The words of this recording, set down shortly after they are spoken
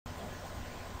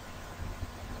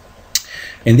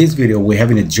In this video, we're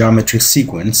having a geometric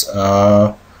sequence.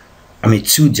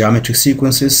 Two geometric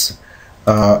sequences.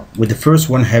 With the first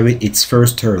one having its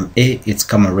first term a, its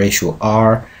common ratio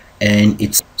r, and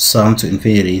its sum to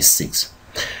infinity 6.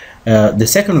 The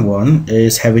second one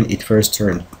is having its first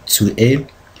term 2a,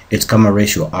 its common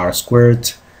ratio r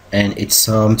squared, and its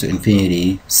sum to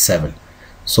infinity 7.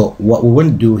 So what we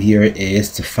want to do here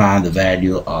is to find the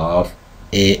value of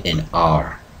a and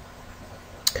r.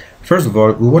 First of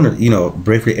all, we want to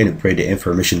briefly interpret the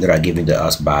information that are given to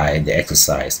us by the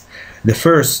exercise. The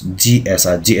first GS,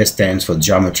 GS stands for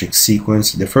geometric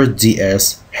sequence. The first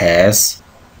GS has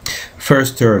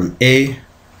first term a,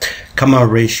 common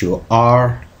ratio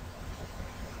r,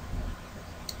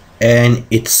 and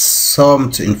its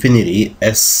sum to infinity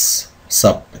s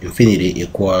sub infinity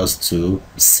equals to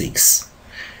 6.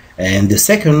 And the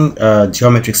second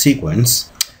geometric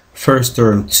sequence, first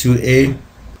term 2a,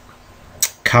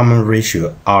 common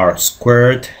ratio r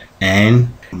squared, and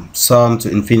sum to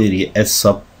infinity s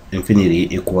sub infinity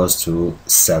equals to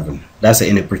 7. That's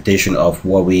an interpretation of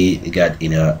what we got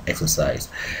in our exercise.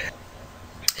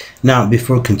 Now,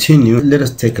 before continue, let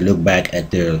us take a look back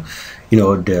at the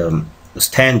the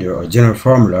standard or general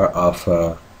formula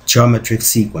of geometric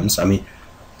sequence.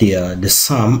 The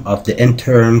sum of the n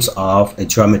terms of a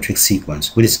geometric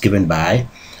sequence, which is given by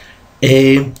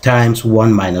a times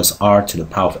 1 minus r to the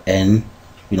power of n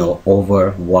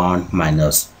over 1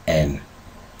 minus n.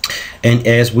 And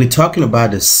as we're talking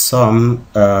about the sum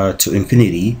to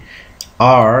infinity,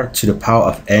 r to the power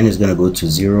of n is going to go to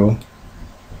 0,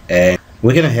 and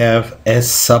we're going to have s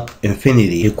sub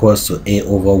infinity equals to a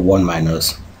over 1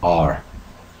 minus r.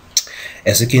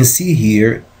 As you can see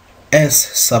here,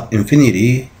 s sub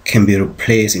infinity can be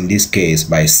replaced in this case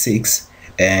by 6,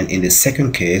 and in the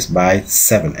second case by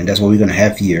 7, and that's what we're going to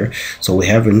have here. So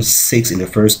we're having 6 in the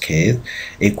first case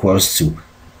equals to,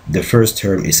 the first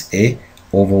term is a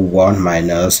over 1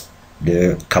 minus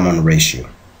the common ratio.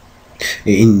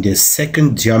 In the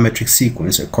second geometric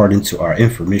sequence, according to our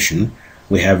information,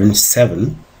 we're having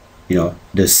 7,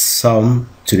 the sum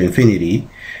to the infinity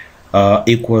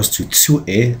equals to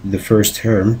 2a, the first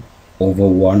term, over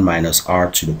 1 minus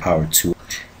r to the power 2.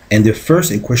 And the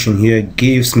first equation here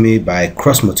gives me, by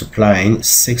cross multiplying,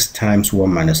 6 times 1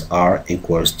 minus r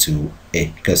equals to a,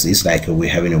 because it's like we're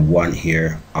having a 1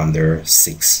 here under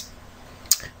 6.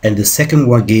 And the second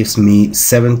one gives me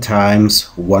 7 times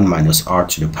 1 minus r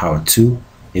to the power 2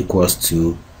 equals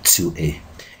to 2a.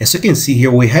 As you can see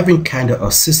here, we're having kind of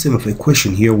a system of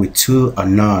equation here with two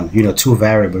unknown, two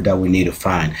variables that we need to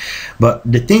find. But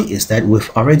the thing is that we've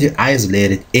already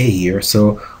isolated a here,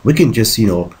 so we can just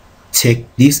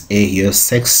take this a here,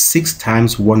 6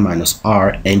 times 1 minus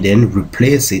r, and then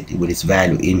replace it with its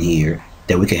value in here.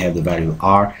 Then we can have the value of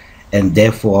r, and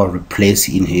therefore replace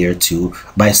it in here too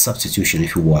by substitution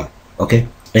if you want. Okay,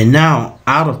 and now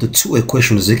out of the two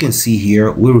equations, as you can see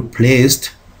here, we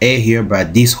replaced a here by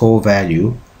this whole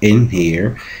value in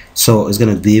here, so it's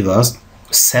going to give us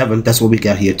 7. That's what we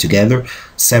got here together.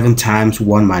 7 times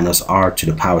 1 minus r to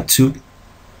the power 2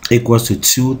 equals to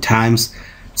 2 times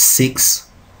 6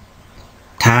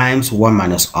 times 1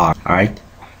 minus r. All right,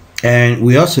 and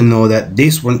we also know that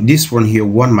this one here,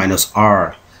 1 minus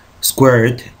r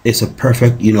squared, is a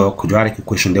perfect quadratic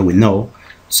equation that we know,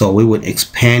 so we would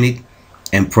expand it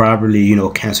and probably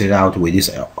cancel it out with this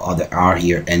other r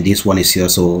here, and this one is here,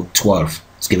 so 12.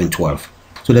 It's given 12.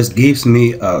 So that gives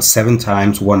me 7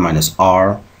 times 1 minus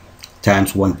r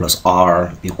times 1 plus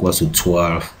r equals to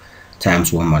 12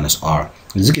 times 1 minus r.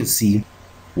 As you can see,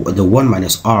 the 1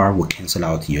 minus r will cancel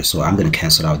out here, so I'm going to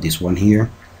cancel out this one here.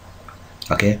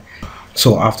 Okay,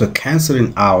 so after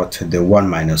canceling out the 1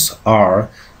 minus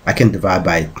r, I can divide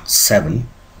by 7,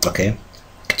 okay,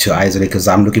 to isolate, because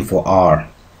I'm looking for r.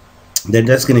 Then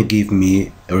that's going to give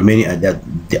me a remaining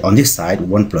on this side,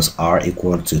 1 plus r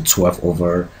equal to 12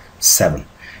 over 7.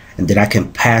 And then I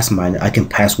can pass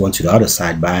 1 to the other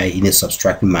side by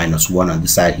subtracting -1 on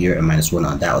this side here and -1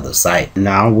 on that other side.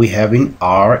 Now we're having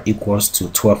r equals to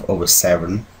 12 over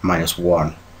 7 minus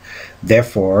 1.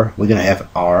 Therefore, we're going to have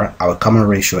r, our common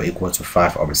ratio, equal to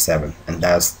 5 over 7, and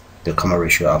that's the common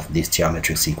ratio of this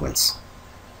geometric sequence.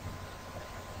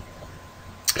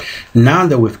 Now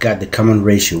that we've got the common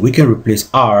ratio, we can replace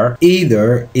r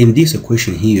either in this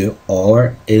equation here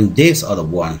or in this other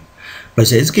one. But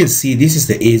as you can see, this is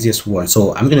the easiest one,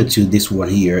 so I'm going to choose this one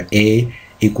here, a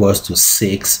equals to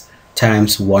 6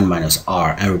 times 1 minus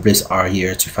r, and replace r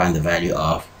here to find the value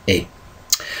of a.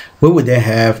 We would then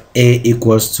have a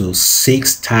equals to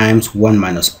 6 times 1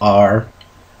 minus r.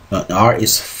 R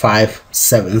is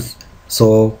 5/7,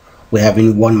 so we're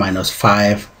having 1 minus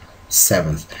 5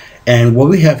 seventh. And what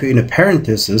we have here in the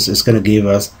parenthesis is going to give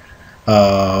us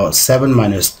 7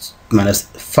 minus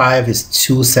 5 is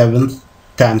 2/7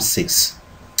 times 6.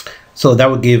 So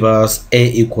that would give us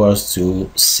A equals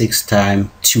to 6 times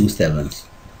 2/7,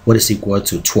 what is equal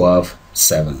to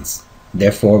 12/7.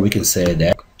 Therefore, we can say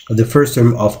that the first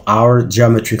term of our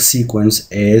geometric sequence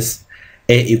is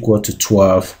A equal to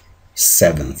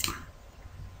 12/7.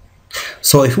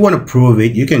 So if you want to prove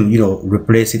it, you can,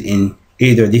 replace it in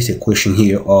either this equation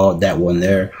here or that one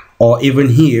there, or even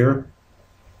here.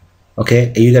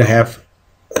 Okay, you're gonna have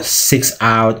 6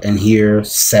 out and here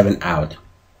 7 out,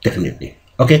 definitely.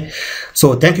 Okay,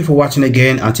 so thank you for watching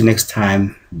again. Until next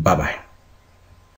time, bye bye.